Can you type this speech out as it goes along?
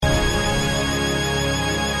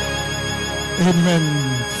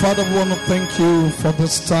Amen. Father, we want to thank you for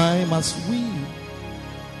this time as we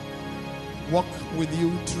walk with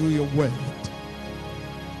you through your word.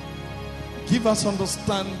 Give us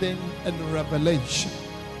understanding and revelation.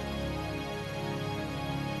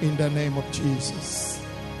 In the name of Jesus,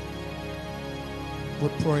 we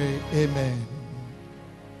pray, amen.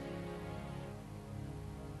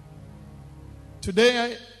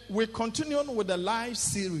 Today, we're continuing with the life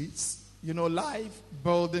series. Life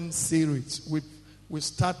building series. We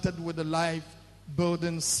started with the life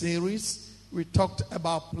building series. We talked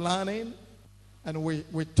about planning, and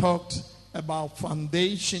we talked about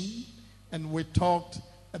foundation, and we talked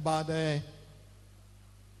about the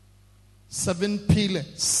 7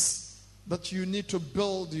 pillars that you need to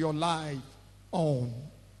build your life on.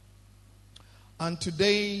 And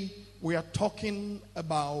today we are talking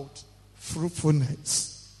about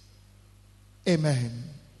fruitfulness. Amen.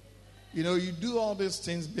 You do all these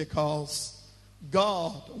things because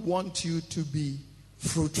God wants you to be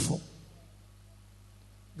fruitful.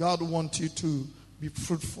 God wants you to be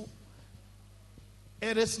fruitful.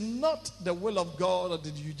 It is not the will of God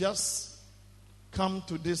that you just come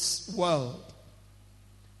to this world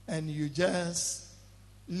and you just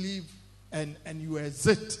live and you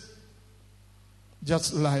exit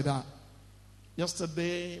just like that.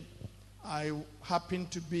 Yesterday, I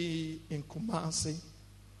happened to be in Kumasi,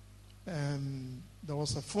 and there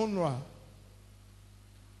was a funeral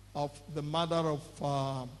of the mother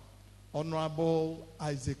of Honorable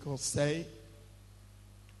Isaac Osei,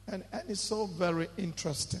 and it's so very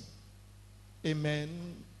interesting. Amen.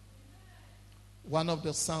 One of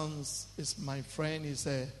the sons is my friend. He's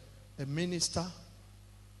a minister,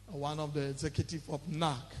 one of the executive of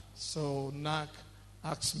NAC. So NAC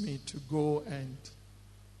asked me to go and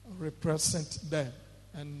represent them,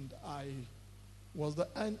 and I was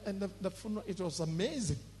the funeral. It was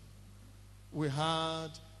amazing. We had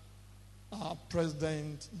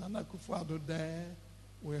President Nana Akufo-Addo there.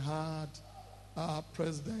 We had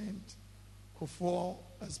President Kufuor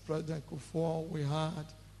as President Kufuor. We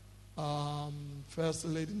had First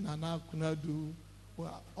Lady Nana Akufo-Addo.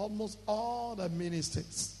 Well, almost all the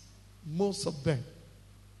ministers, most of them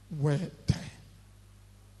were there.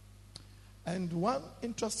 And one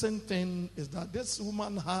interesting thing is that this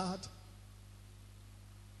woman had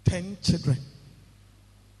 10 children,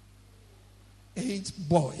 8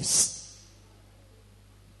 boys,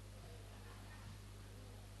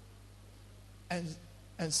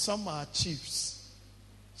 and some are chiefs,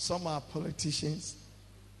 some are politicians,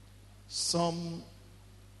 some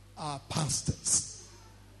are pastors,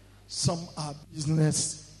 some are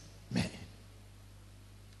businessmen.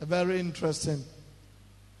 Very interesting.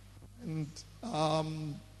 And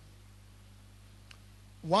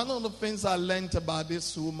one of the things I learned about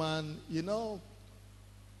this woman,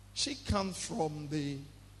 she comes from the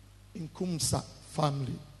Nkumsa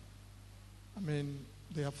family.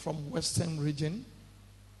 They are from Western region,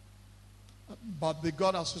 but they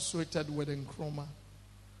got associated with Nkrumah.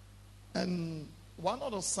 And one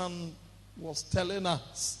of the sons was telling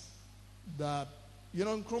us that,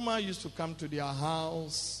 Nkrumah used to come to their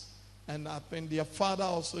house, and I think their father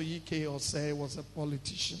also, Ike Osei, was a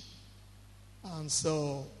politician. And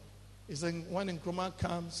so, he said when Nkrumah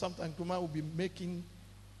comes, sometimes Nkrumah will be making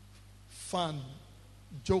fun,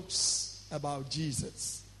 jokes about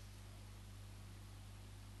Jesus.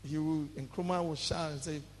 Nkrumah will shout and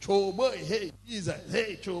say, "Choboy, hey, Jesus,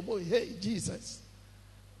 hey, Choboy, hey, Jesus."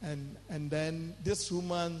 And then this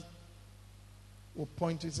woman will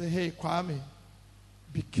point and say, "Hey, Kwame,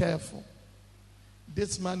 be careful.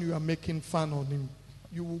 This man, you are making fun of him.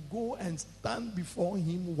 You will go and stand before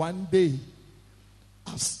him one day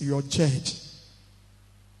as your judge."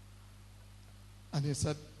 And he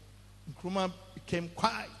said, Nkrumah became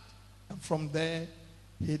quiet. And from there,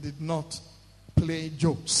 he did not play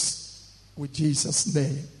jokes with Jesus'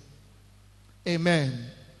 name. Amen.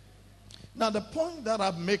 Now, the point that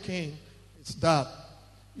I'm making is that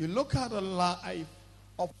you look at the life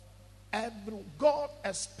of God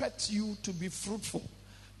expects you to be fruitful.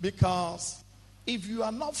 Because if you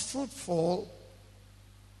are not fruitful,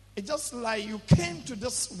 it's just like you came to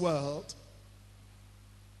this world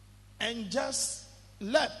and just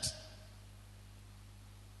left.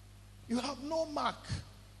 You have no mark.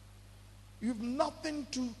 You have nothing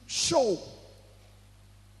to show.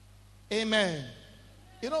 Amen.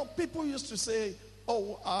 People used to say,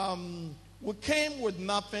 we came with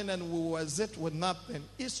nothing and we will exit with nothing.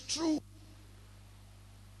 It's true.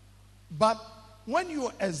 But when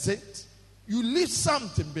you exit, you leave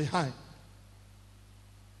something behind.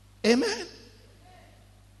 Amen.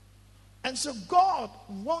 And so God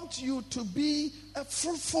wants you to be a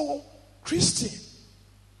fruitful Christian.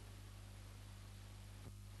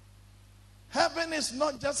 Heaven is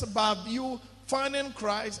not just about you finding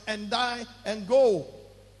Christ and die and go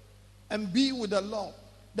and be with the Lord.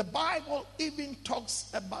 The Bible even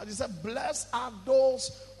talks about, it said, blessed are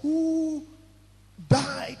those who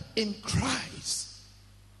died in Christ.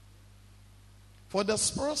 For the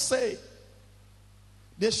Spirit say,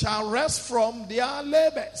 they shall rest from their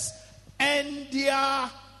labors, and their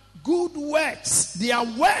good works, their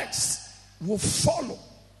works will follow.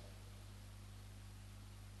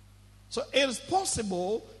 So it is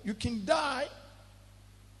possible you can die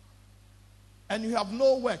and you have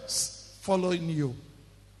no works following you.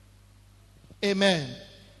 Amen.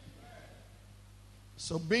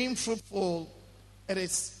 So being fruitful, it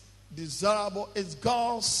is desirable. It's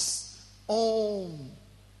God's own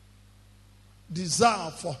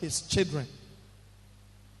desire for his children.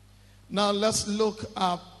 Now let's look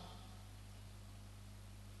at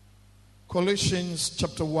Colossians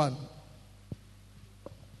chapter 1.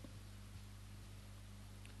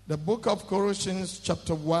 The book of Colossians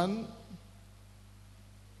chapter 1.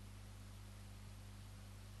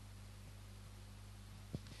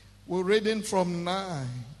 We're reading from 9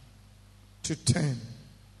 to 10.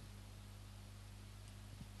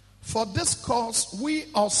 For this cause we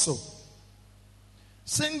also,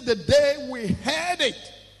 since the day we heard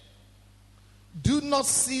it, do not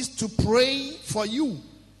cease to pray for you,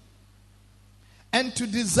 and to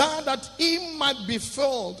desire that he might be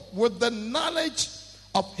filled with the knowledge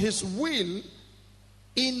of his will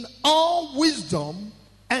in all wisdom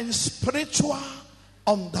and spiritual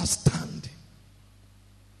understanding,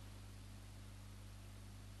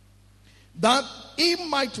 that he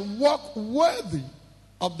might walk worthy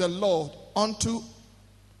of the Lord unto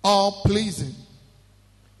all pleasing,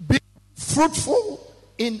 be fruitful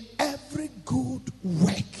in every good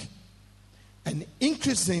work, and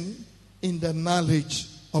increasing in the knowledge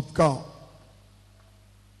of God.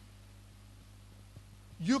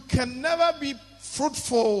 You can never be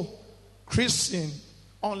fruitful Christian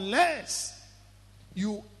unless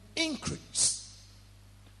you increase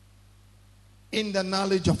in the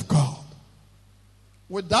knowledge of God.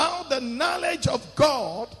 Without the knowledge of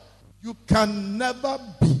God, you can never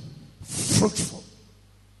be fruitful.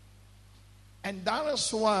 And that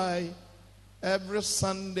is why every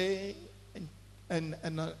Sunday and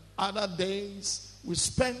other days we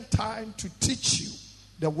spend time to teach you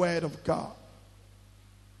the word of God,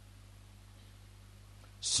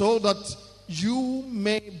 so that you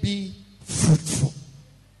may be fruitful.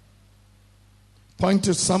 Point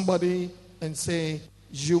to somebody and say,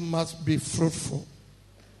 you must be fruitful.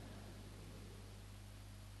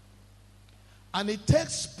 And it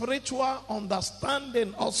takes spiritual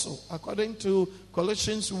understanding also, according to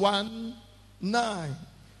Colossians 1:9.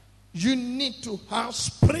 You need to have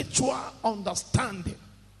spiritual understanding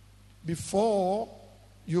before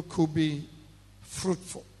you could be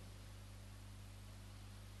fruitful.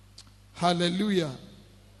 Hallelujah.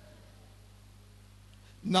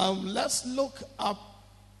 Now let's look up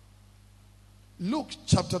Luke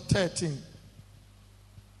chapter 13.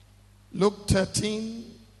 Luke 13.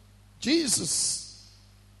 Jesus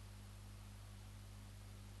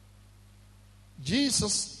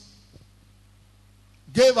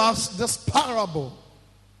gave us this parable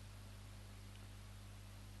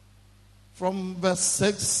from verse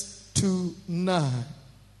 6 to 9.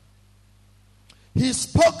 He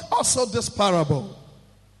spoke also this parable.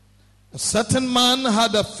 A certain man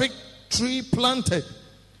had a fig tree planted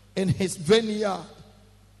in his vineyard,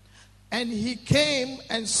 and he came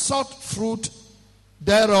and sought fruit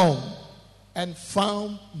thereon, and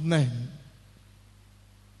found none.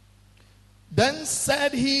 Then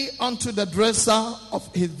said he unto the dresser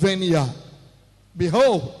of his vineyard,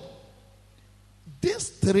 behold, these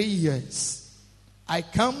 3 years I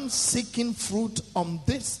come seeking fruit on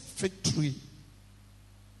this fig tree,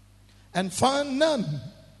 and found none.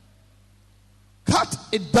 Cut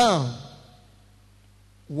it down.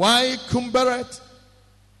 Why cumbereth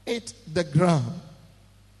it the ground?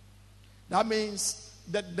 That means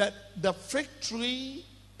that the fig tree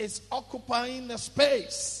is occupying a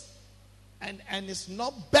space and it's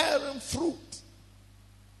not bearing fruit.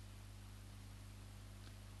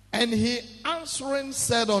 And he answering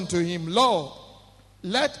said unto him, Lord,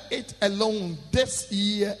 let it alone this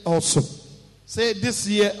year also. Say this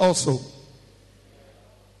year also.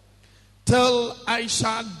 Till I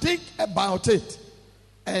shall dig about it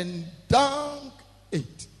and dunk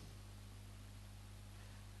it.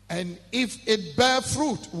 And if it bear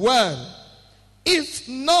fruit, well. If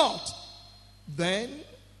not, then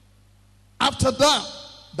after that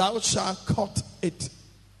thou shalt cut it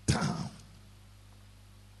down.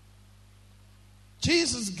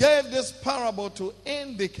 Jesus gave this parable to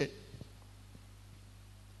indicate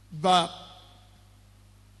that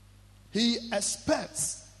he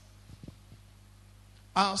expects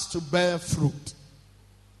us to bear fruit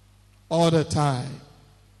all the time.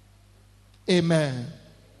 Amen.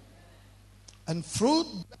 And fruit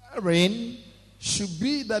bearing should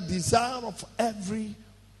be the desire of every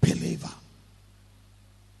believer.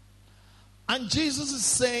 And Jesus is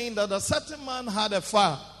saying that a certain man had a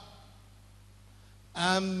farm,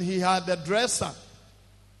 and he had a dresser,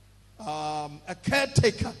 a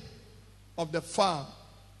caretaker of the farm.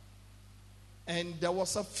 And there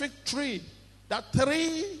was a fig tree that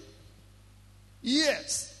 3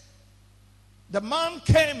 years the man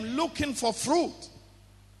came looking for fruit,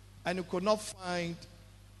 and he could not find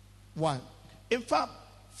one. In fact,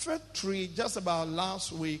 fig tree, just about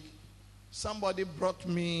last week, somebody brought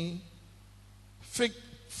me fig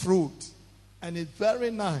fruit, and it's very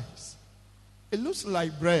nice. It looks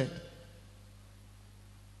like bread.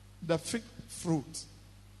 The fig fruit,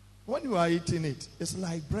 when you are eating it, it's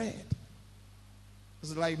like bread.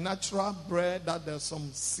 It's like natural bread that there's some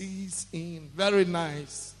seeds in. Very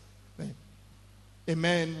nice thing.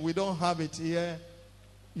 Amen. We don't have it here.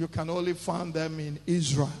 You can only find them in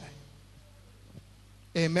Israel.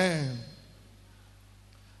 Amen.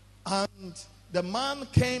 And the man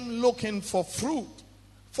came looking for fruit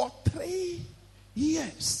for 3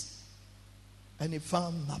 years, and he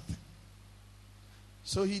found nothing.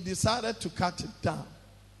 So he decided to cut it down.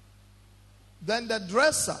 Then the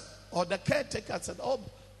dresser or the caretaker said, "Oh,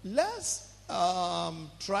 let's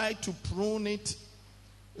try to prune it.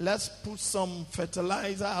 Let's put some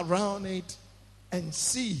fertilizer around it and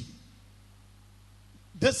see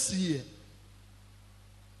this year.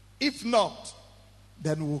 If not,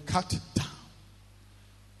 then we'll cut it down."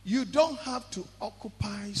 You don't have to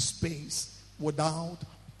occupy space without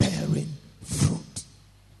bearing fruit.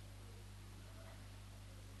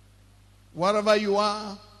 Wherever you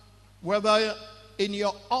are, whether in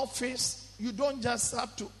your office, you don't just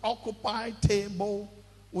have to occupy table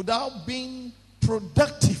without being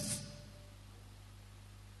productive.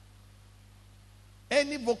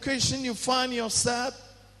 Any vocation you find yourself,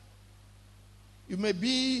 you may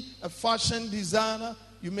be a fashion designer,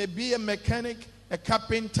 you may be a mechanic, a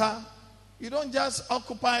carpenter. You don't just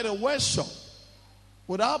occupy the workshop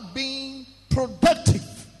without being productive.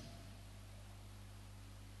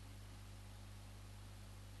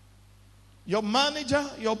 Your manager,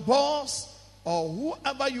 your boss, or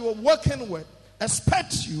whoever you are working with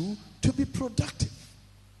expects you to be productive.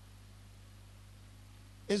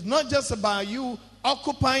 It's not just about you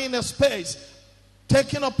occupying a space,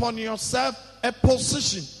 taking upon yourself a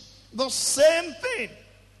position. The same thing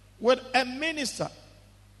with a minister.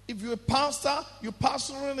 If you're a pastor, you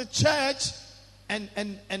pastor in a church, and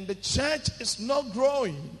the church is not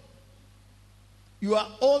growing, you are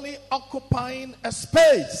only occupying a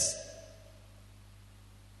space.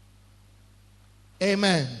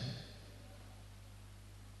 Amen.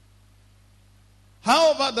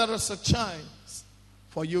 However, there is a chance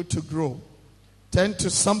for you to grow. Turn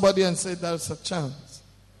to somebody and say, there's a chance.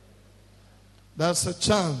 There's a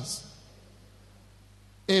chance.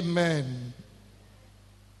 Amen.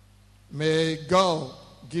 May God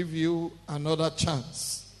give you another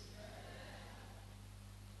chance.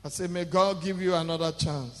 I say, may God give you another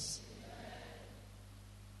chance.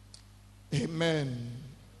 Amen.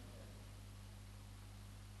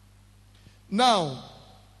 Now,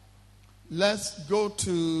 let's go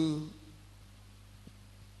to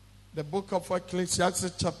the book of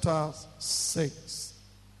Ecclesiastes chapter 6.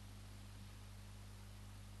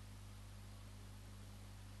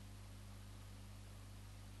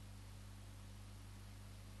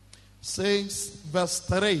 Verse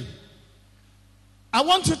 3. I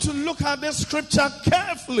want you to look at this scripture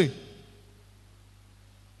carefully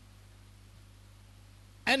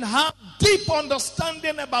and have deep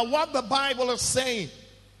understanding about what the Bible is saying.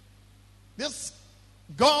 This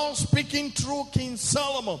God speaking through King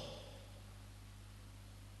Solomon.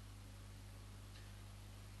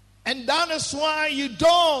 And that is why you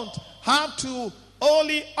don't have to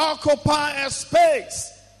only occupy a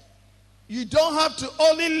space. You don't have to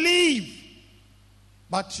only live,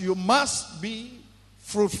 but you must be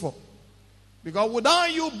fruitful. Because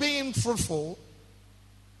without you being fruitful,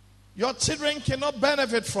 your children cannot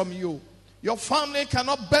benefit from you. Your family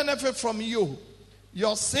cannot benefit from you.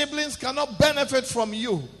 Your siblings cannot benefit from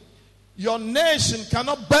you. Your nation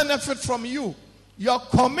cannot benefit from you. Your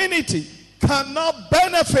community cannot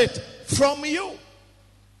benefit from you.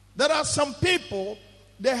 There are some people,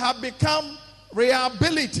 they have become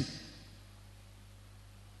reliability.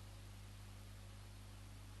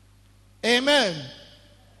 Amen.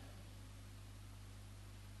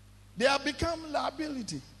 become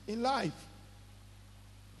liability in life.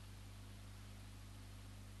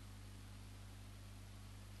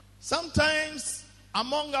 Sometimes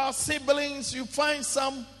among our siblings, you find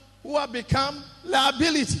some who have become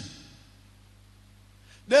liability.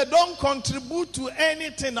 They don't contribute to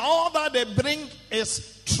anything. All that they bring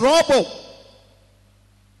is trouble.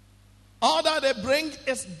 All that they bring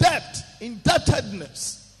is debt,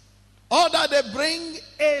 indebtedness. All that they bring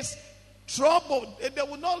is trouble. They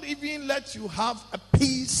will not even let you have a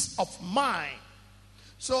peace of mind.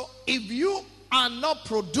 So if you are not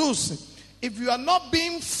producing, if you are not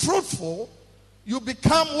being fruitful, you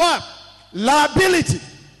become what? Liability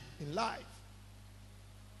in life.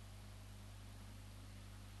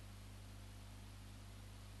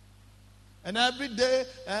 And every day,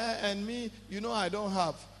 and me, I don't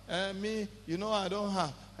have. And me, I don't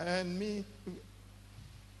have. And me.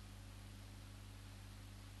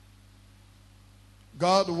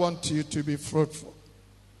 God wants you to be fruitful.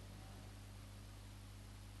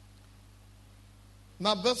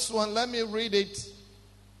 Now this one, let me read it.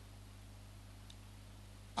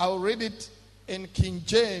 I'll read it in King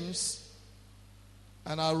James,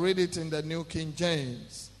 and I'll read it in the New King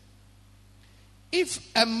James. If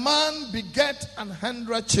a man beget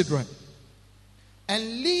 100 children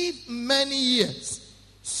and live many years,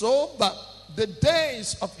 so that the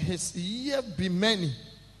days of his year be many,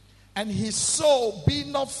 and his soul be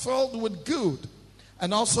not filled with good,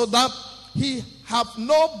 and also that he have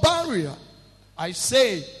no barrier, I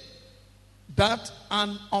say that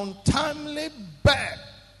an untimely birth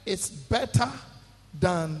is better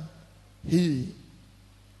than he.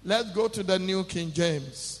 Let's go to the New King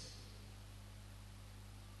James.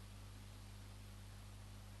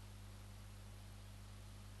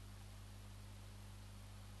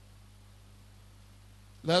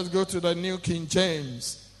 Let's go to the New King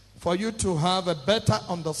James for you to have a better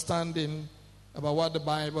understanding about what the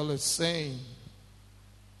Bible is saying.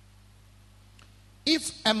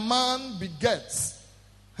 If a man begets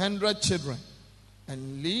 100 children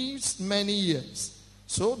and lives many years,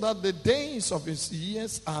 so that the days of his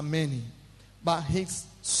years are many, but his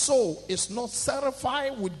soul is not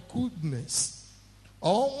satisfied with goodness,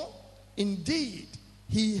 or indeed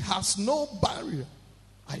he has no barrier,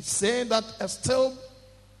 I say that a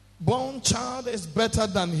stillborn child is better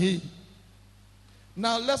than he.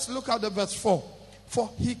 Now let's look at the verse 4. For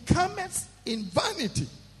he cometh in vanity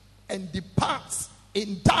and departs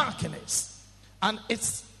in darkness, and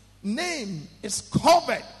its name is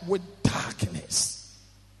covered with darkness.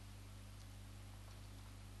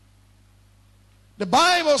 The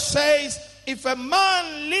Bible says if a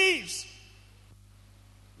man lives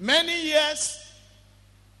many years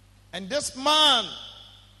and this man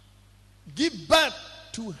give birth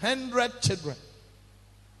to 100 children,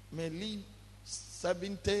 may live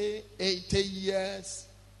 70, 80 years,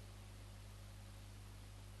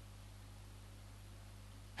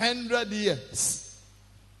 100 years.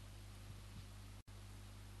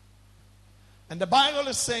 And the Bible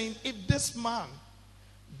is saying if this man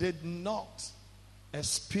did not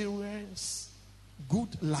experience good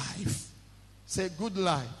life, say good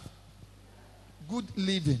life, good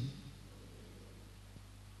living,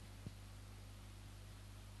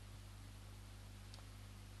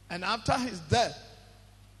 and after his death,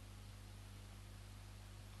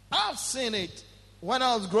 I've seen it when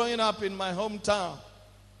I was growing up in my hometown.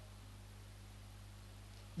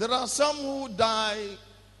 There are some who die,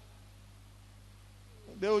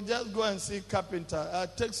 they will just go and see carpenter,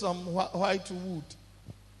 take some white wood.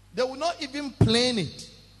 They will not even plane it.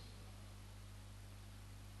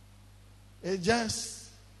 They just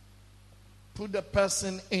put the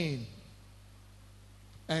person in,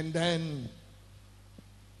 and then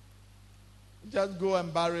just go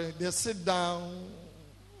and bury. They sit down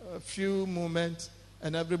a few moments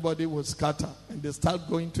and everybody will scatter and they start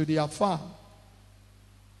going to their farm.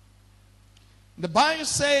 The Bible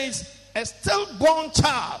says a stillborn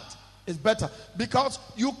child is better because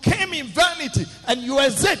you came in vanity and you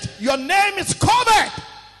exit. Your name is covered.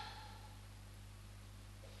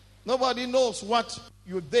 Nobody knows what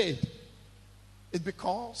you did. It's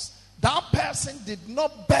because that person did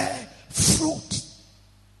not bear fruit.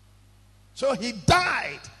 So he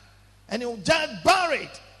died and he was just buried.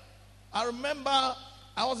 I remember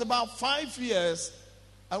I was about 5 years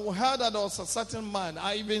and we heard that there was a certain man.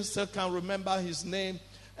 I even still can remember his name.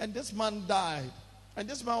 And this man died. And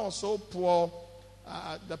this man was so poor,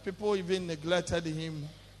 the people even neglected him.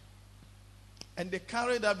 And they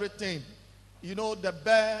carried everything. You know, the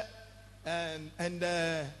bed and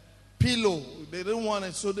the pillow. They didn't want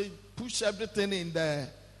it, so they pushed everything in the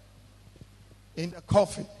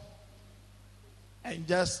coffin. and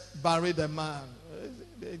just buried the man.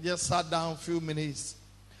 They just sat down a few minutes.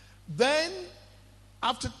 Then,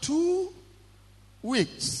 after 2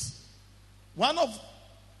 weeks, one of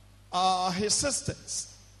his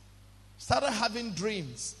sisters started having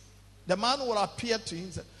dreams. The man will appear to him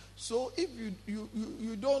and say, so if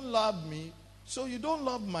you don't love me, so you don't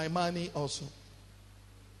love my money also.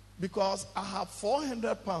 Because I have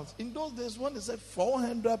 400 pounds. In those days, when they said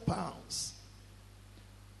 400 pounds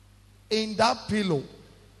in that pillow.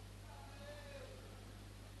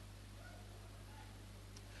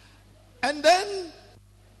 And then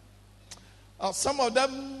some of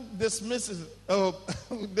them dismisses,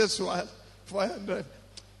 this one, 400.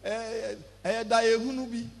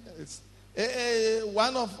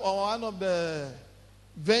 One of the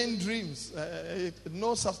vain dreams.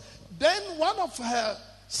 No such. Then one of her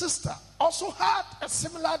sister also had a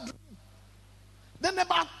similar dream. Then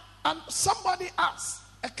and somebody asked,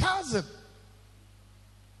 a cousin.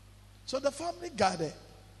 So the family gathered.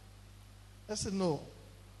 They said, no,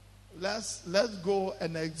 let's go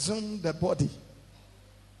and exhume the body.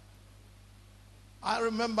 I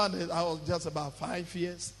remember that I was just about 5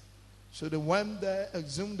 years. So they went there,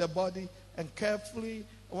 exhumed the body, and carefully,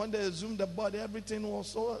 when they exhumed the body, everything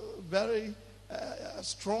was so very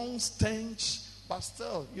strong stench. But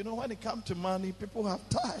still, when it comes to money, people have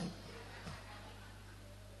time.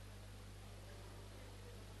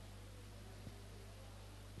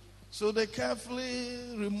 So they carefully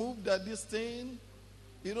removed this thing.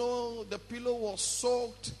 The pillow was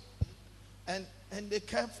soaked. And they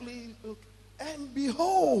carefully looked. And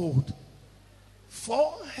behold,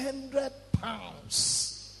 400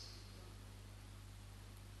 pounds.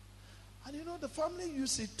 And the family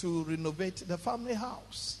used it to renovate the family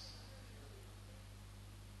house.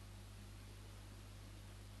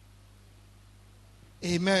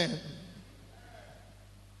 Amen.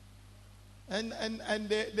 And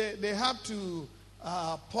they have to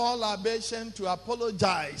pour libation to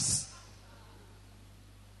apologize.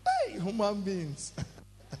 Hey, human beings.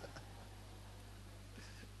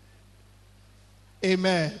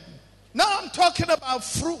 Amen. Now I'm talking about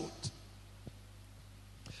fruit.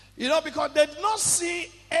 Because they did not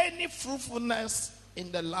see any fruitfulness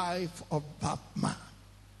in the life of that man.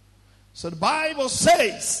 So the Bible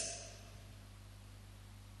says,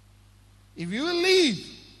 if you live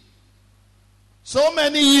so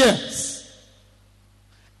many years,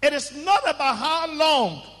 it is not about how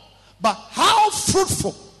long, but how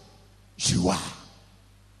fruitful you are.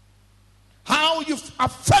 How you've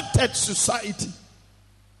affected society.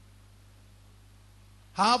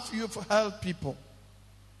 How you've helped people.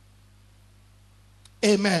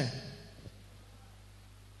 Amen.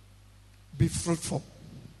 Be fruitful.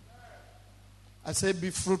 I say be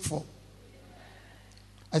fruitful.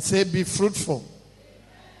 I say be fruitful.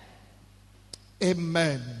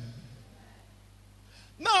 Amen.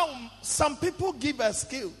 Now, some people give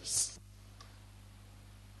excuse.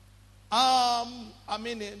 There's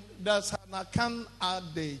an Akan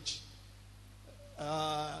adage.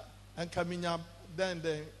 And kaminya then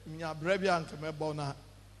the minya and kamebona.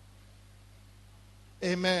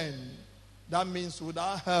 Amen. That means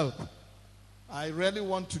without help, I really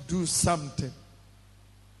want to do something.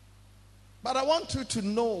 But I want you to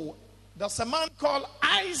know there's a man called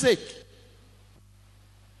Isaac.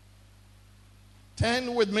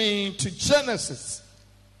 Turn with me to Genesis.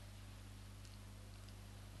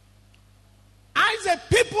 Isaac,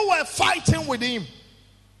 people were fighting with him.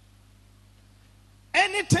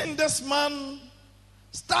 Anything this man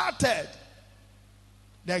started,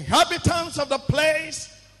 the inhabitants of the place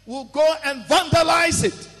will go and vandalize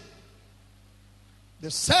it. They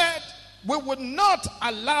said, we would not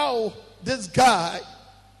allow this guy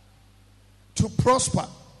to prosper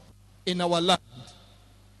in our land.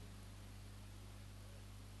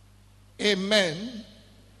 Amen.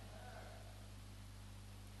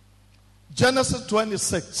 Genesis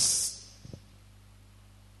 26,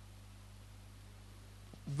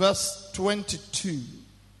 verse 22.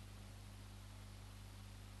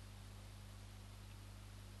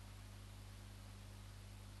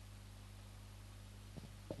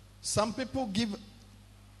 Some people give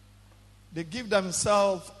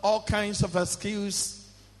themselves all kinds of excuses.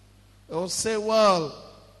 They'll say, well,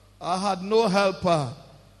 I had no helper.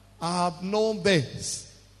 I have known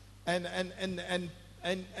this. And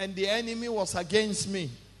the enemy was against me.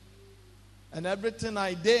 And everything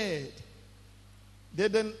I did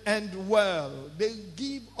didn't end well. They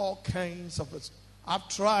give all kinds of excuses. I've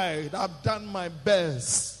tried. I've done my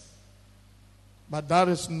best. But that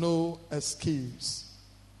is no excuse.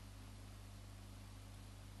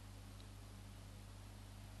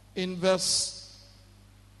 In verse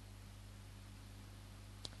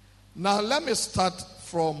Now let me start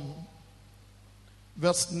from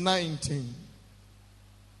verse 19.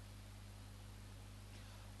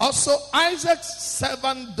 Also Isaac's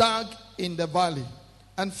servant dug in the valley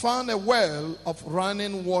and found a well of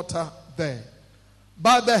running water there.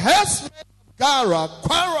 But the herdsmen of Gerar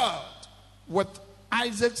quarreled with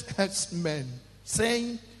Isaac's herdsmen,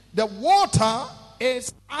 saying, the water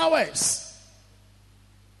is ours.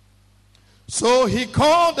 So he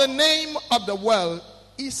called the name of the well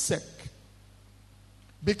Esek,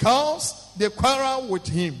 because they quarreled with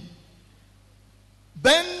him.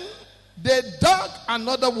 Then they dug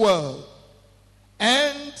another well,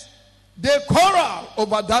 and they quarreled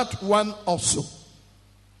over that one also.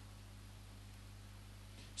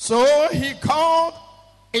 So he called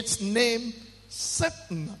its name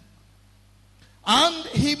Sitnah. And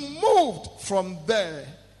he moved from there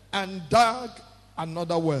and dug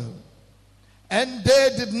another well. And they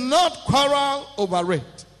did not quarrel over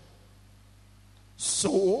it.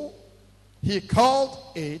 So he called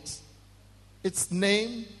its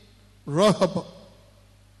name Rehoboth.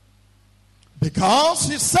 Because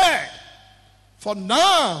he said, for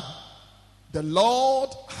now the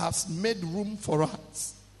Lord has made room for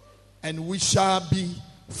us, and we shall be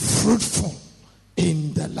fruitful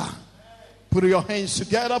in the land. Put your hands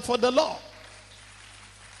together for the Lord.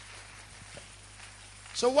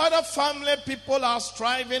 So whether family people are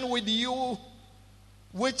striving with you,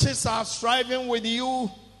 witches are striving with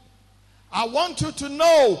you, I want you to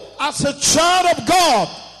know, as a child of God,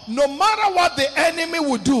 no matter what the enemy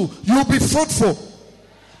will do, you'll be fruitful.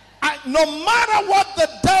 No matter what the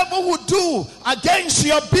devil will do against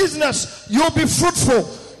your business, you'll be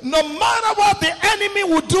fruitful. No matter what the enemy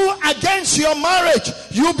will do against your marriage,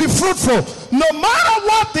 you'll be fruitful. No matter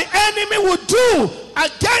what the enemy will do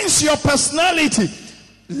against your personality,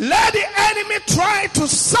 let the enemy try to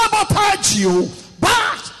sabotage you,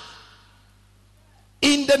 but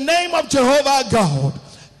in the name of Jehovah God,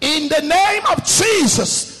 in the name of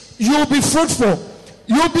Jesus, you'll be fruitful.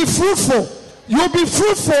 You'll be fruitful. You'll be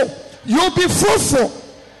fruitful. You'll be fruitful.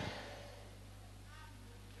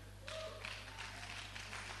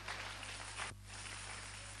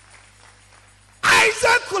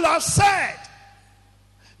 Isaac could have said,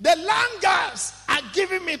 the landguards are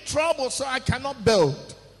giving me trouble, so I cannot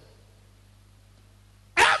build.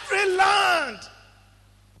 Every land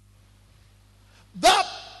that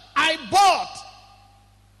I bought,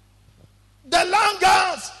 the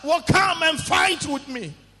landguards will come and fight with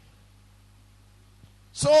me.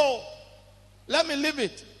 So let me leave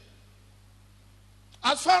it.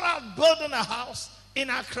 As far as building a house in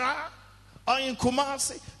Accra or in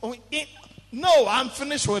Kumasi, no, I'm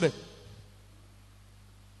finished with it.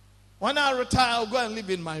 When I retire, I'll go and live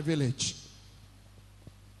in my village.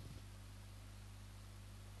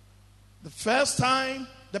 The first time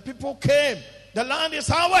the people came, the land is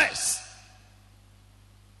ours.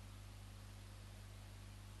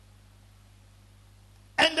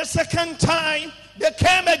 And the second time they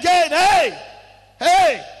came again.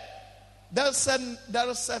 Hey, there's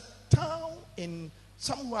a town in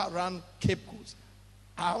somewhere around Cape Coast.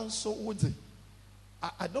 Ahanso Woodzi.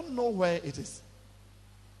 I don't know where it is.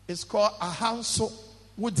 It's called Ahanso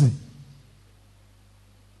Woodzi.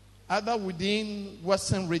 Either within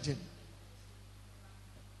Western region.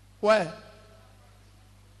 Where?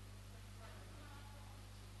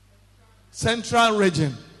 Central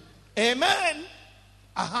region. Amen.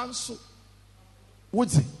 Ahanso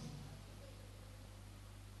Woodzi.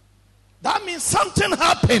 That means something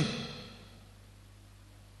happened.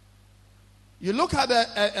 You look at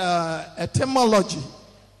the etymology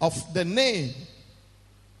of the name,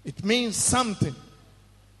 it means something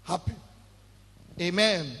happened.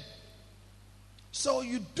 Amen. So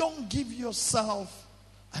you don't give yourself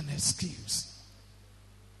an excuse.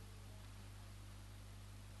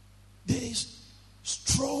 They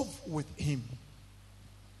strove with him.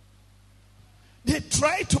 They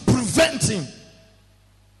tried to prevent him.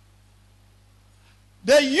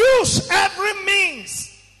 They used every means,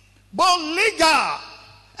 both legal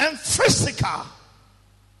and physical.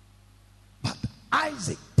 But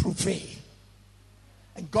Isaac prevailed.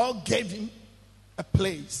 And God gave him a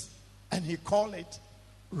place. And he called it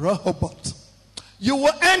Rehoboth. You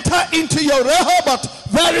will enter into your Rehoboth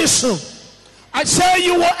very soon. I say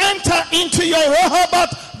you will enter into your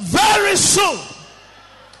Rehoboth very soon.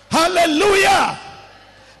 Hallelujah.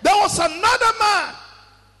 There was another man.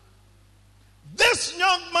 This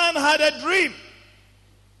young man had a dream.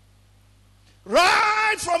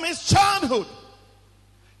 Right from his childhood,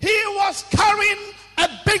 he was carrying a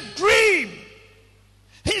big dream.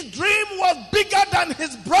 His dream was bigger than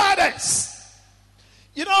his brothers.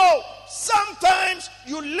 You know, sometimes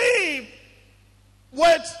you live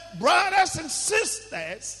with brothers and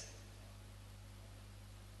sisters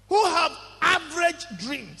who have average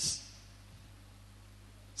dreams.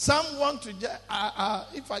 Some want to,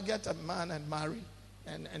 if I get a man and marry,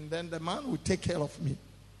 and then the man will take care of me.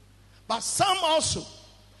 But some also,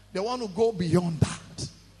 they want to go beyond that.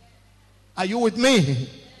 Are you with me?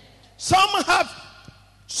 Some have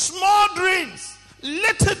small dreams,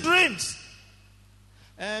 little dreams.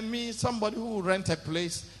 And me, somebody who will rent a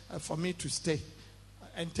place for me to stay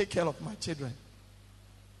and take care of my children.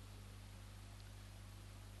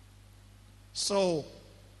 So,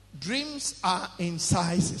 dreams are in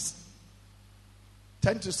sizes.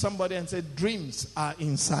 Turn to somebody and say, dreams are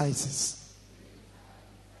in sizes.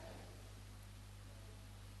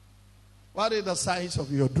 What is the size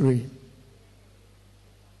of your dream?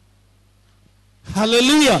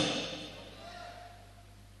 Hallelujah.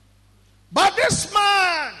 But this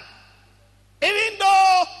man, even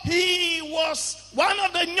though he was one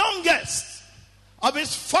of the youngest of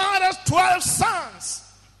his father's 12 sons,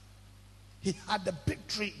 he had a big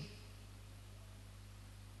dream.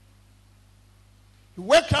 He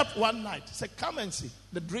woke up one night. He said, come and see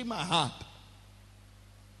the dream I had.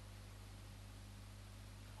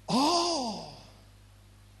 Oh,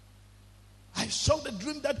 I saw the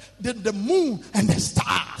dream that the moon and the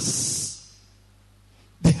stars,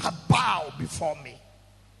 they had bowed before me.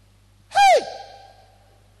 Hey,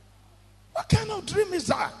 what kind of dream is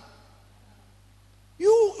that?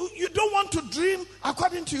 You don't want to dream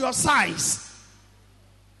according to your size.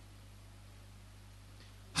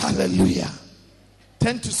 Hallelujah.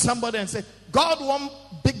 Turn to somebody and say, God wants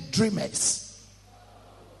big dreamers.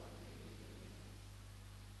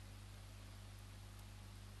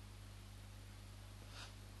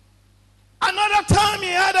 Another time he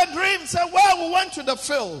had a dream, said, well, we went to the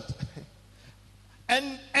field.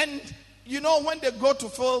 And you know, when they go to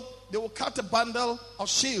field, they will cut a bundle of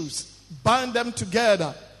sheaves, bind them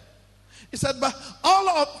together. He said, but all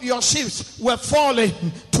of your sheaves were falling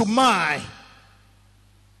to mine.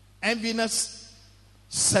 Enviness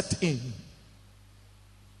set in.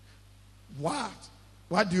 What?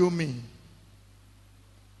 What do you mean?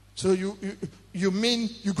 So you mean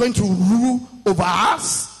you're going to rule over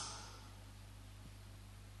us?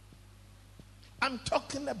 I'm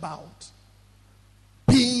talking about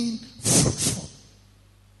being fruitful.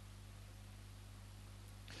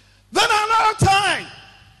 Then another time,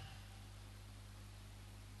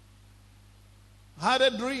 I had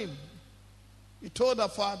a dream. He told the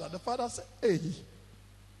father. The father said, hey,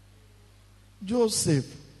 Joseph,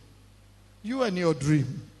 you and your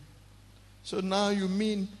dream. So now you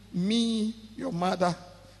mean me, your mother,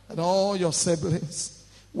 and all your siblings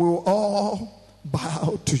will all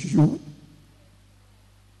bow to you?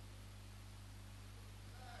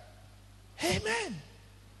 Amen.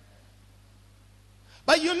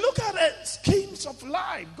 But you look at the schemes of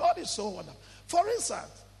life. God is so wonderful. For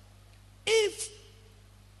instance, if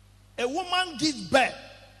a woman gives birth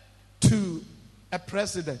to a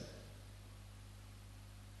president,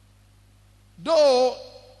 though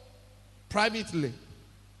privately,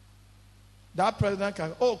 that president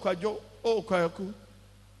can, Kwajo, Kwaku,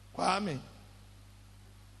 Kwame.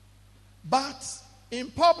 But in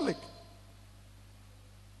public,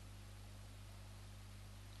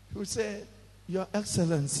 he would say, Your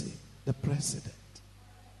Excellency, the President.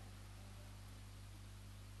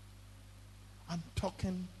 I'm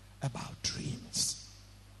talking about dreams.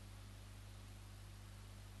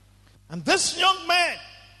 And this young man,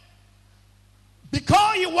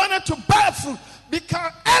 because he wanted to bear fruit,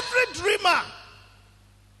 because every dreamer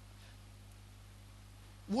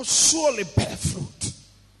will surely bear fruit.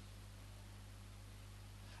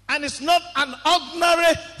 And it's not an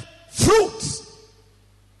ordinary fruit.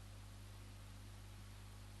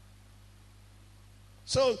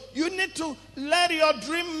 So you need to let your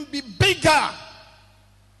dream be bigger.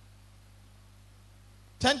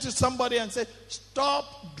 Turn to somebody and say,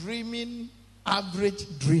 stop dreaming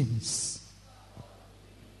average dreams.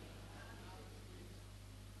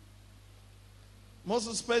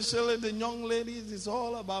 Most especially the young ladies, it's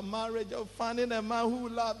all about marriage or finding a man who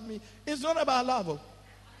will love me. It's not about love.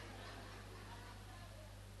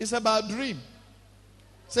 It's about dream.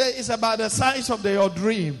 Say it's about the size of your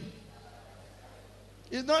dream.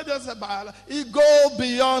 It's not just about, it goes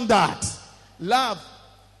beyond that. Love.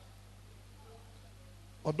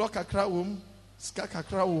 Odo kakra wom, ska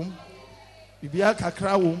kakra wom, bibia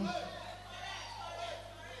kakra wom.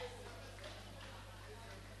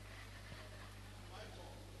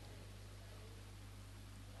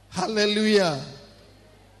 Hallelujah.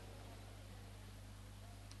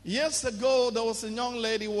 Years ago, there was a young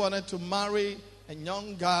lady who wanted to marry a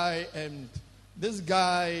young guy, and this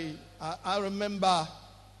guy, I remember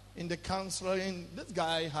in the counseling, this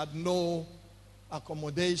guy had no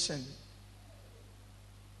accommodation.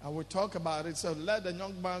 And we talk about it, so let the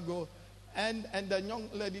young man go. And the young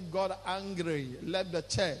lady got angry, left the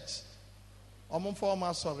church.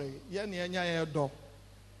 Sorry,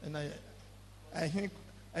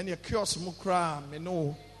 and you curious mukra, me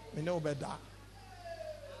know better.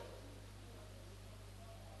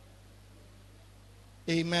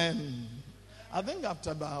 Amen. I think after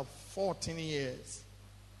about 14 years,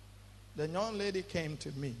 the young lady came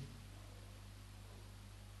to me.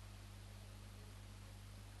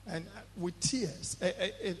 And with tears,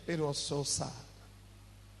 it was so sad.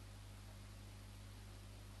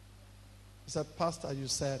 He said, Pastor, you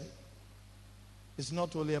said it. It's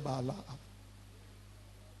not only about love.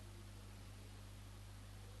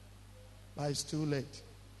 But it's too late.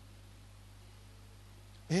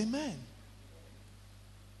 Amen.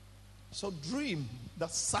 So dream the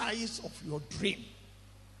size of your dream.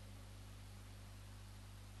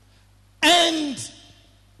 And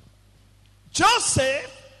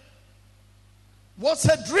Joseph was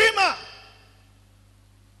a dreamer.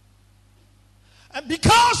 And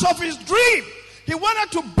because of his dream, he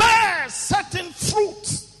wanted to bear certain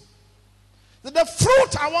fruit. The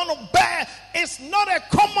fruit I want to bear is not a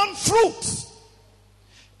common fruit.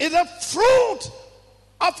 It's a fruit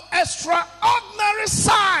of extraordinary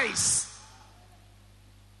size.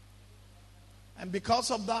 And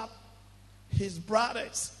because of that, his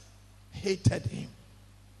brothers hated him.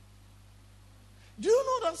 Do you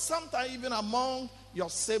know that sometimes even among your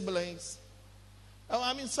siblings,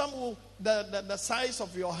 some who, the size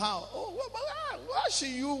of your house, why should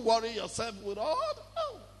you worry yourself with all?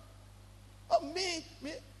 Me,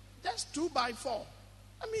 just 2x4.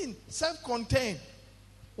 Self-contained,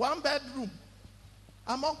 1 bedroom.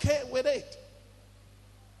 I'm okay with it.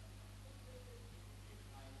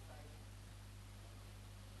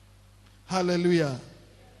 Hallelujah.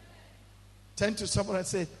 Turn to someone and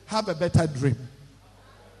say, have a better dream.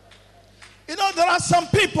 You know, there are some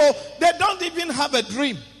people, they don't even have a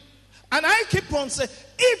dream. And I keep on saying,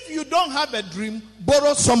 if you don't have a dream,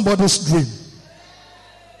 borrow somebody's dream.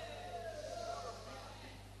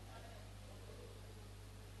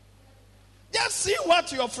 Just see what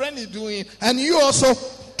your friend is doing, and you also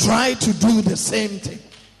try to do the same thing.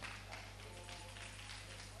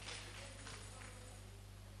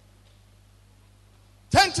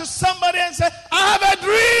 Turn to somebody and say, I have a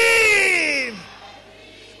dream.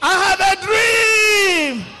 I have a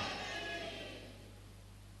dream.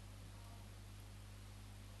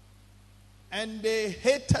 And they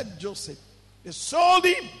hated Joseph. They sold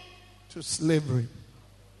him to slavery.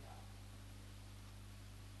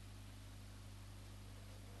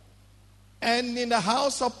 And in the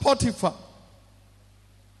house of Potiphar,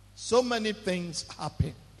 so many things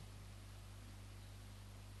happened.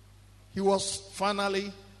 He was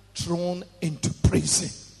finally thrown into prison.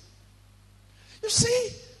 You see,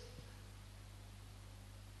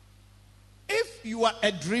 if you are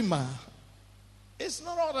a dreamer, it's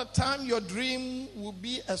not all the time your dream will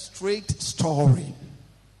be a straight story.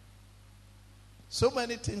 So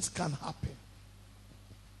many things can happen.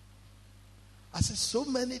 I said, so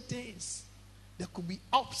many things. There could be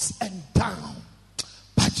ups and downs,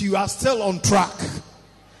 but you are still on track.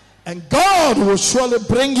 And God will surely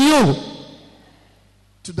bring you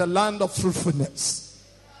to the land of fruitfulness.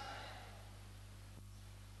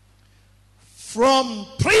 From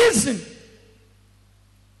prison,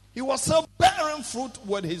 he was still bearing fruit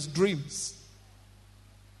with his dreams.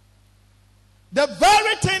 The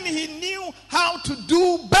very thing he knew how to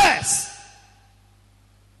do best,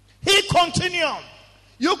 he continued.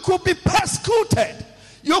 You could be persecuted.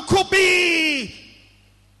 You could be...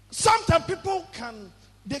 Sometimes people can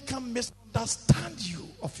misunderstand you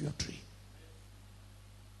of your dream.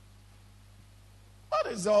 What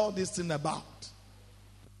is all this thing about?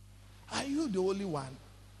 Are you the only one?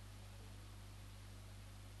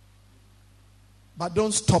 But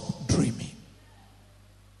don't stop dreaming.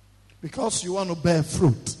 Because you want to bear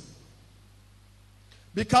fruit.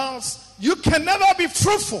 Because you can never be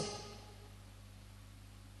fruitful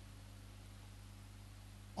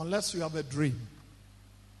unless you have a dream.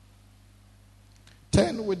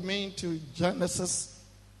 Turn with me to Genesis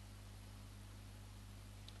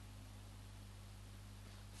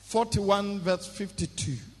 41 verse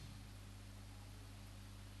 52.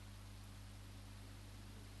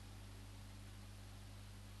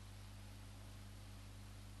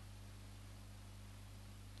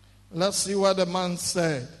 Let's see what the man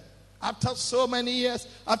said. After so many years,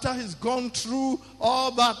 after he's gone through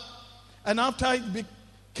all that, and after he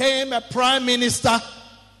became a prime minister,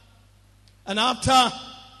 and after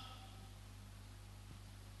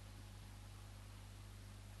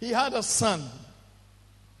he had a son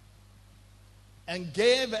and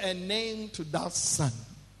gave a name to that son.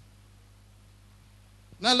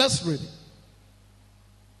 Now let's read it.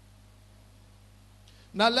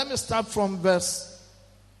 Now let me start from verse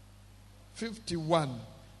 51.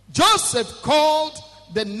 Joseph called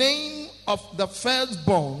the name of the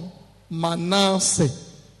firstborn Manasseh.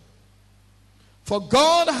 For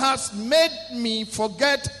God has made me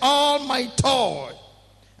forget all my toil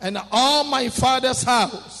and all my father's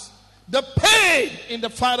house, the pain in the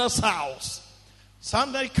father's house.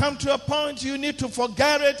 Someday come to a point you need to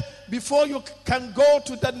forget it before you can go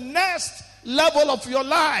to the next level of your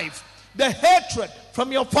life. The hatred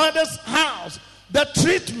from your father's house, the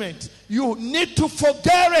treatment, you need to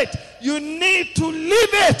forget it. You need to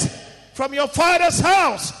leave it from your father's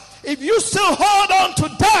house. If you still hold on to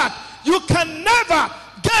that, you can never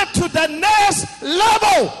get to the next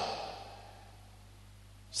level.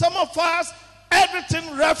 Some of us,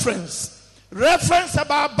 everything reference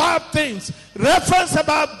about bad things, reference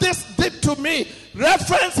about this did to me,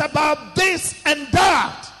 reference about this and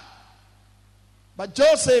that. But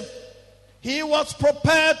Joseph, he was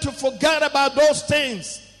prepared to forget about those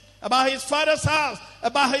things, about his father's house,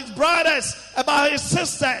 about his brothers, about his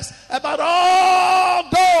sisters, about all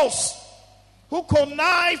those who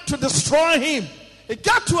connived to destroy him. It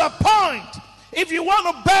got to a point, if you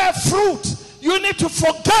want to bear fruit, you need to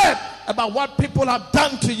forget about what people have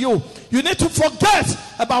done to you. You need to forget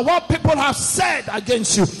about what people have said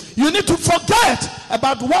against you. You need to forget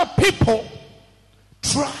about what people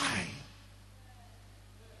try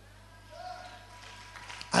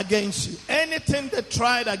against you. Anything they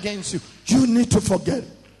tried against you, you need to forget it.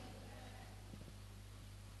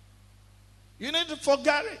 You need to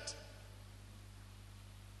forget it.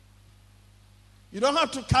 You don't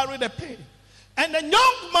have to carry the pain. And the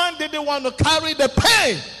young man didn't want to carry the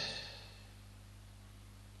pain.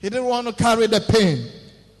 He didn't want to carry the pain.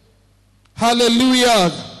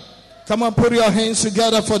 Hallelujah. Come on, put your hands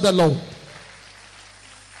together for the Lord.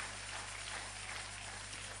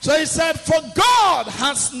 So he said, for God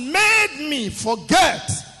has made me forget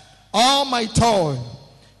all my toil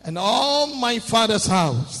and all my father's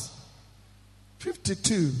house.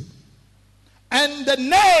 52. And the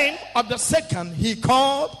name of the second he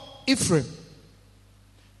called Ephraim.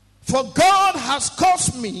 For God has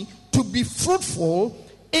caused me to be fruitful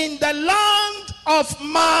in the land of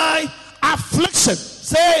my affliction.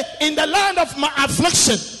 Say, in the land of my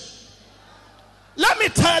affliction. Let me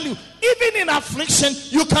tell you, even in affliction,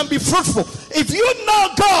 you can be fruitful. If you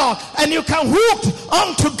know God and you can hook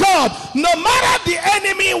onto God, no matter the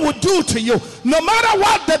enemy will do to you, no matter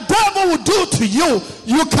what the devil will do to you,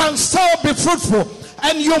 you can still be fruitful.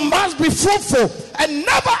 And you must be fruitful and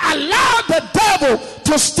never allow the devil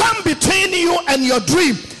to stand between you and your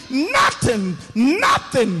dream. Nothing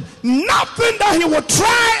that he will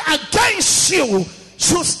try against you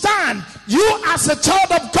should stand. You as a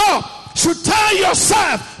child of God should tell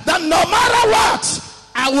yourself that no matter what,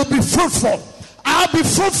 I will be fruitful. I'll be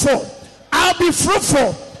fruitful. I'll be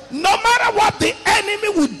fruitful. No matter what the enemy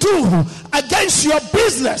will do against your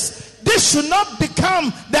business, this should not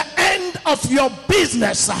become the end of your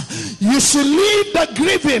business. You should leave the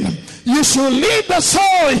grieving. You should leave the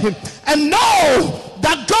sorrow and know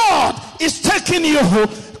that God is taking you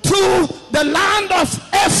to the land of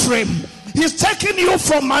Ephraim. He's taking you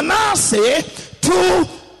from Manasseh to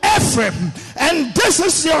Ephraim. And this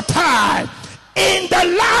is your time in the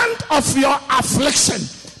land of your affliction.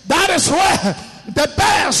 That is where the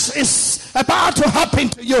best is about to happen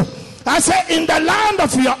to you. I say, in the land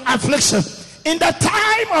of your affliction, in the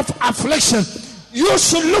time of affliction, you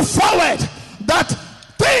should look forward that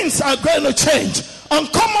things are going to change.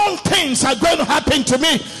 Uncommon things are going to happen to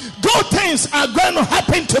me. Good things are going to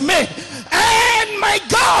happen to me. And my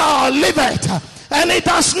God liveth. And it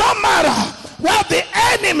does not matter what the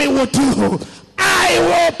enemy will do. I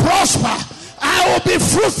will prosper. I will be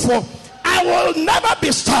fruitful. I will never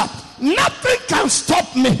be stopped. Nothing can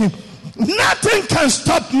stop me. Nothing can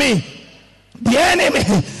stop me. The enemy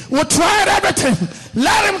will try everything.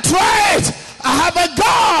 Let him try it. I have a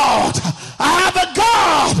God. I have a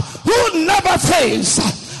God who never fails.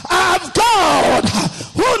 I have God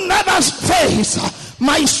who never fails.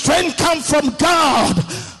 My strength comes from God.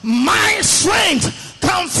 My strength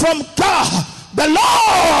comes from God. The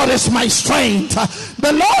Lord is my strength.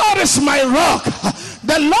 The Lord is my rock.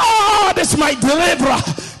 The Lord is my deliverer.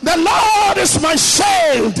 The Lord is my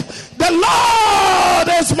shield. The Lord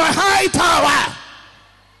is my high tower.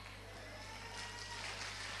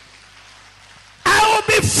 I will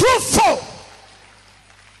be fruitful.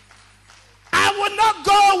 I will not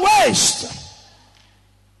go waste.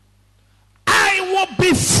 I will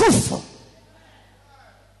be fruitful.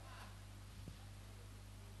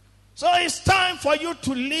 So it's time for you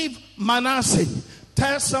to leave Manasseh.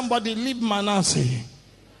 Tell somebody, leave Manasseh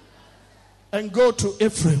and go to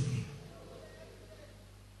Ephraim.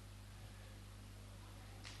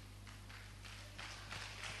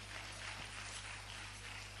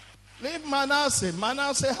 Leave Manasseh.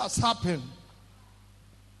 Manasseh has happened.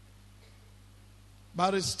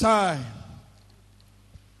 But it's time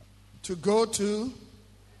to go to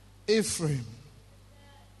Ephraim.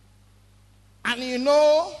 And you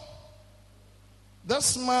know,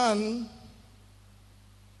 this man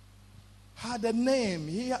had a name.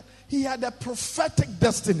 He had a prophetic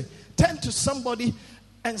destiny. Turn to somebody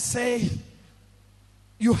and say,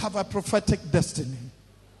 you have a prophetic destiny.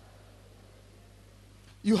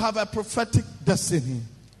 You have a prophetic destiny.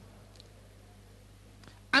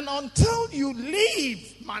 And until you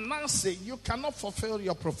leave Manasseh, you cannot fulfill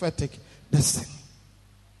your prophetic destiny.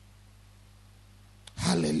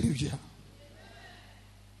 Hallelujah.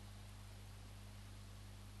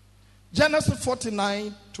 Genesis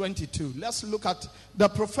 49:22. Let's look at the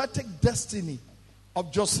prophetic destiny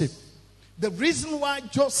of Joseph. The reason why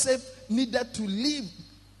Joseph needed to leave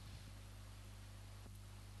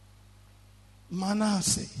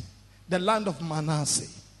Manasseh, the land of Manasseh.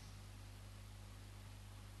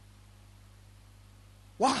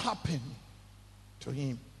 What happened to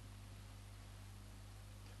him?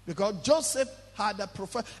 Because Joseph had a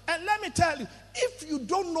prophet. And let me tell you, if you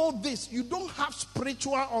don't know this, you don't have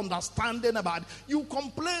spiritual understanding about it. You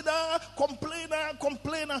complainer.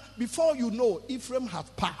 Before you know, Ephraim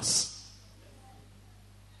have passed.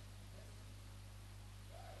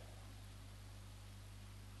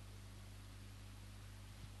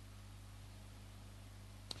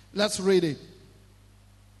 Let's read it.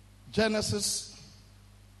 Genesis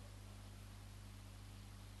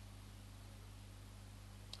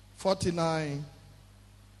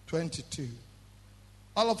 49:22.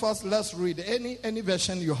 All of us, let's read any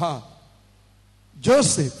version you have.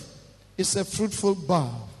 Joseph is a fruitful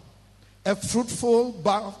bough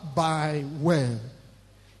by well.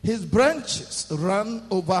 His branches run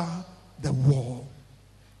over the wall.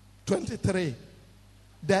 23.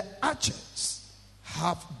 The archers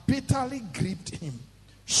have bitterly gripped him,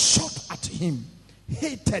 shot at him,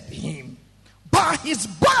 hated him, but his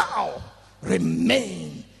bow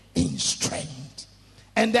remained in strength,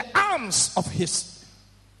 and the arms of his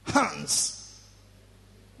hands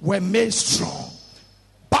were made strong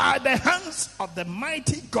by the hands of the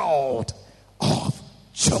mighty God of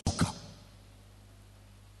Jacob.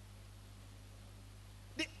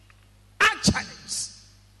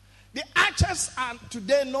 The archers are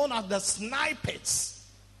today known as the snipers.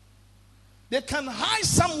 They can hide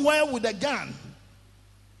somewhere with a gun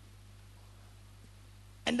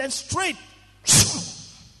and then straight.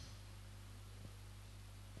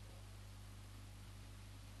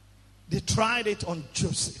 They tried it on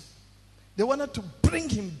Joseph. They wanted to bring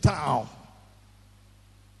him down.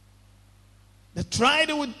 They tried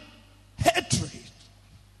it with hatred.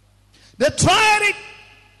 They tried it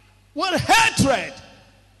with hatred.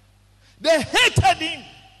 They hated him.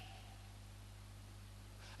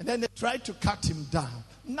 And then they tried to cut him down.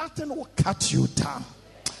 Nothing will cut you down.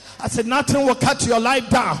 I said, nothing will cut your life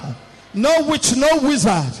down. No witch, no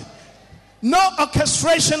wizard, no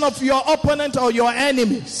orchestration of your opponent or your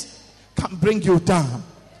enemies can bring you down.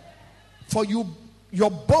 For you,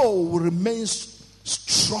 your bow will remain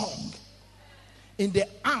strong in the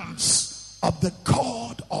arms of the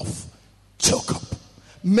God of Jacob.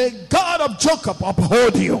 May God of Jacob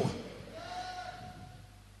uphold you.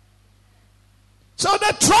 So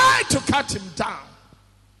they tried to cut him down,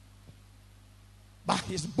 but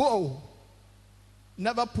his bow,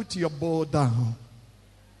 never put your bow down.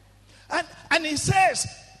 And he says,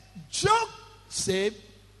 Joseph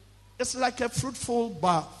is like a fruitful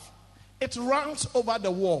bough. It runs over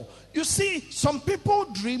the wall. You see, some people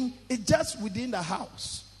dream it's just within the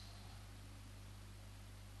house.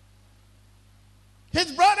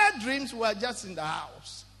 His brother's dreams were just in the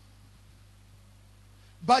house.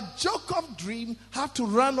 But Jacob's dream had to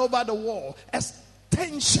run over the wall.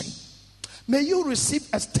 Extension. May you receive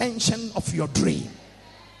extension of your dream.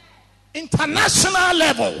 International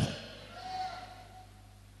level.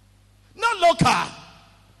 Not local.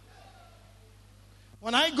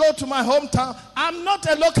 When I go to my hometown, I'm not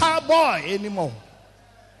a local boy anymore.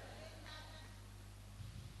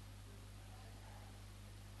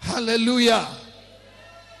 Hallelujah. Hallelujah.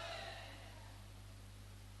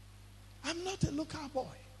 I'm not a local boy.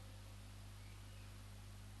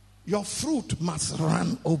 Your fruit must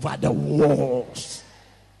run over the walls.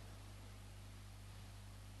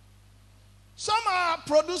 Some are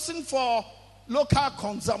producing for local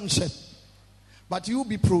consumption, but you'll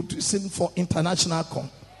be producing for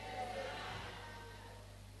international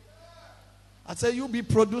I say you'll be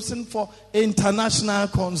producing for international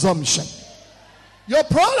consumption. Your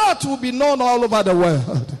product will be known all over the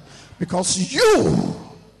world because you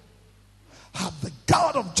have the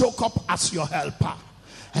God of Jacob as your helper.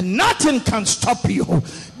 And nothing can stop you.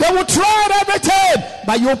 They will try everything,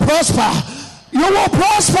 but you'll prosper. You will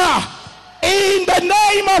prosper in the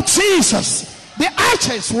name of Jesus. The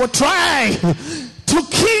archers will try to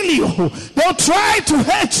kill you. They'll try to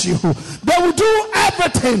hurt you. They will do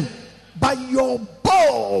everything, but your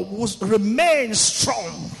bow will remain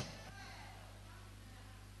strong.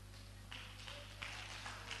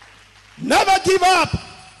 Never give up,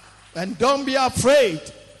 and don't be afraid,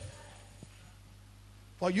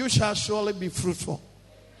 for you shall surely be fruitful.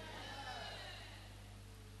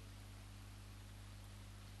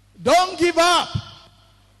 Don't give up.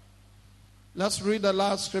 Let's read the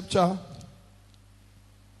last scripture.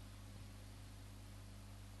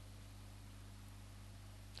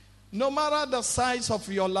 No matter the size of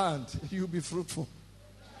your land, you'll be fruitful.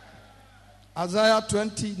 Isaiah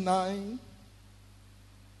 29,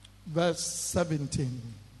 verse 17.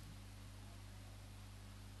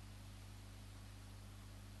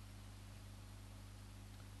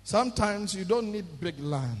 Sometimes you don't need big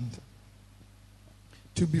land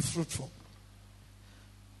to be fruitful.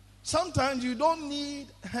 Sometimes you don't need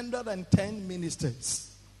 110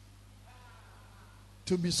 ministers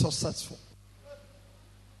to be successful.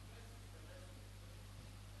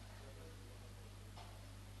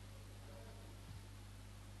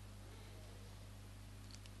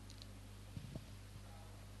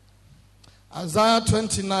 Isaiah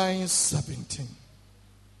 29, 17.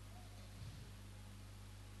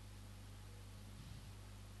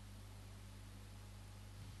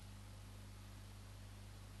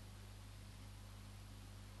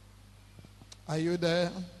 Are you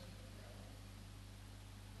there?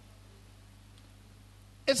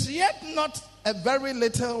 It's yet not a very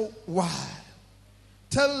little while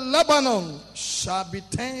till Lebanon shall be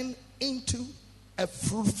turned into a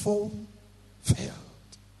fruitful field,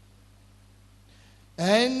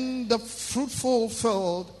 and the fruitful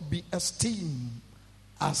field be esteemed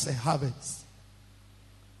as a harvest.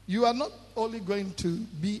 You are not only going to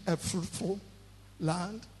be a fruitful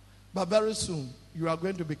land, but very soon you are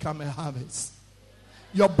going to become a harvest.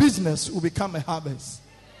 Your business will become a harvest.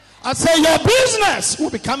 I say your business will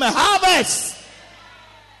become a harvest.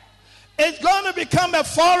 It's going to become a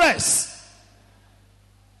forest.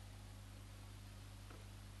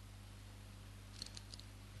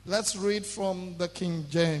 Let's read from the King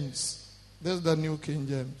James. This is the New King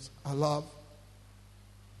James. I love.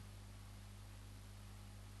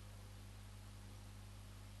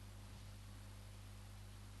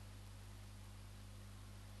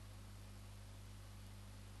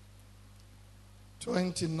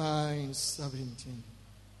 (29:17).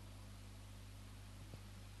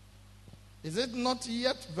 Is it not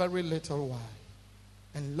yet very little while,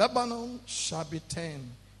 and Lebanon shall be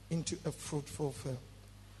turned into a fruitful field,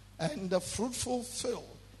 and the fruitful field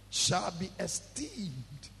shall be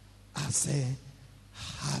esteemed as a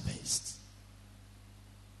harvest.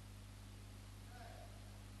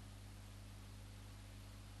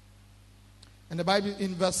 And the Bible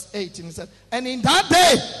in verse 18 said, and in that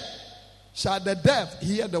day shall the deaf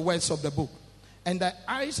hear the words of the book, and the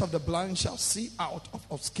eyes of the blind shall see out of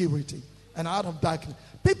obscurity and out of darkness.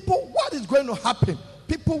 People, what is going to happen?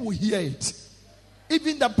 People will hear it.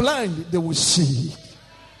 Even the blind, they will see.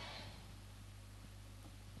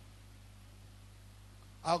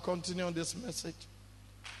 I'll continue on this message.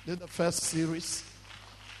 This is the first series.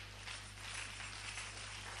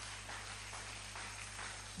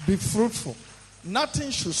 Be fruitful.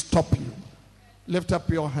 Nothing should stop you. Lift up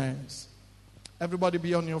your hands. Everybody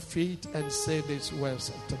be on your feet and say these words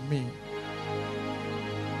after me.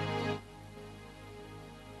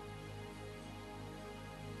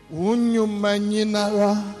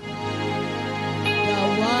 Unyumanyinara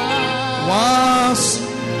was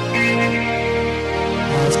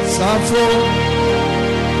asafo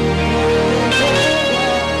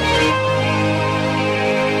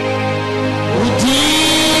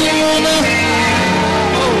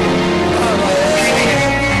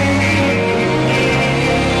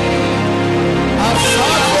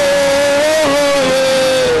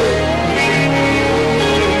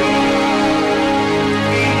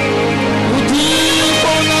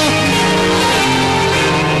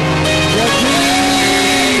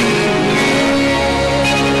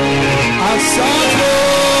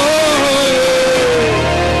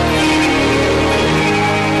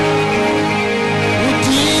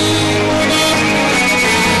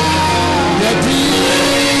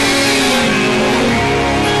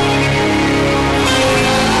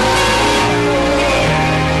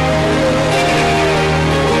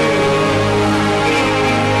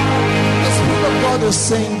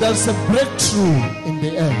there's a breakthrough in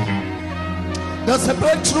the air. There's a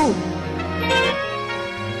breakthrough.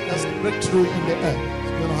 There's a breakthrough in the air.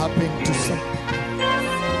 It's going to happen to some people.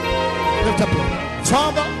 Lift up your hand.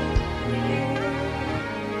 Father,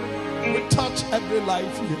 we touch every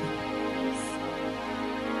life here.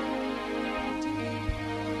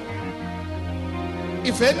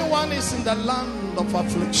 If anyone is in the land of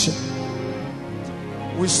affliction,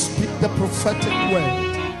 we speak the prophetic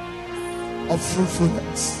word of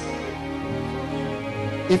fruitfulness.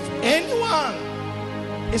 If anyone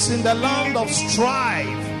is in the land of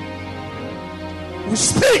strife, we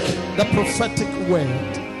speak the prophetic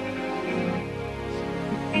word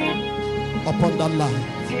upon that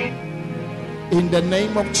life. In the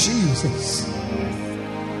name of Jesus,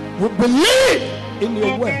 we believe in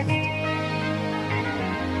your word.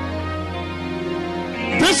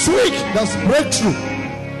 This week, there's breakthrough.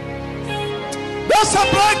 There's a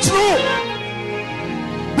breakthrough.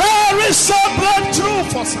 There is a breakthrough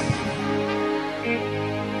for somebody.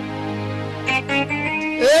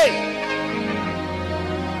 Hey.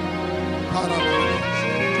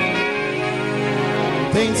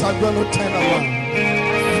 Things are going to turn around.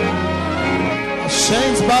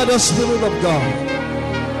 Changed by the Spirit of God.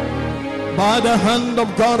 By the hand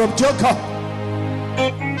of God of Jacob.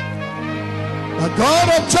 The God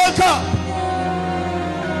of Jacob.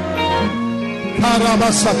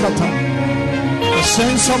 Karabasakata. The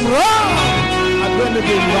saints of Ra are going to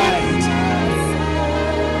be right.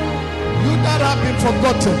 You that have been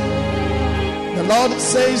forgotten, the Lord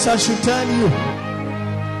says I should tell you,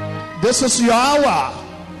 this is your hour.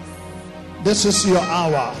 This is your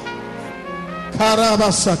hour.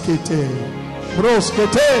 Karabasakete.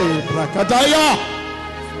 Broskete. Brakadaya.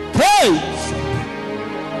 Hey.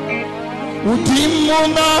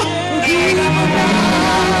 Udimona.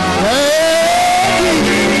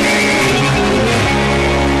 Hey.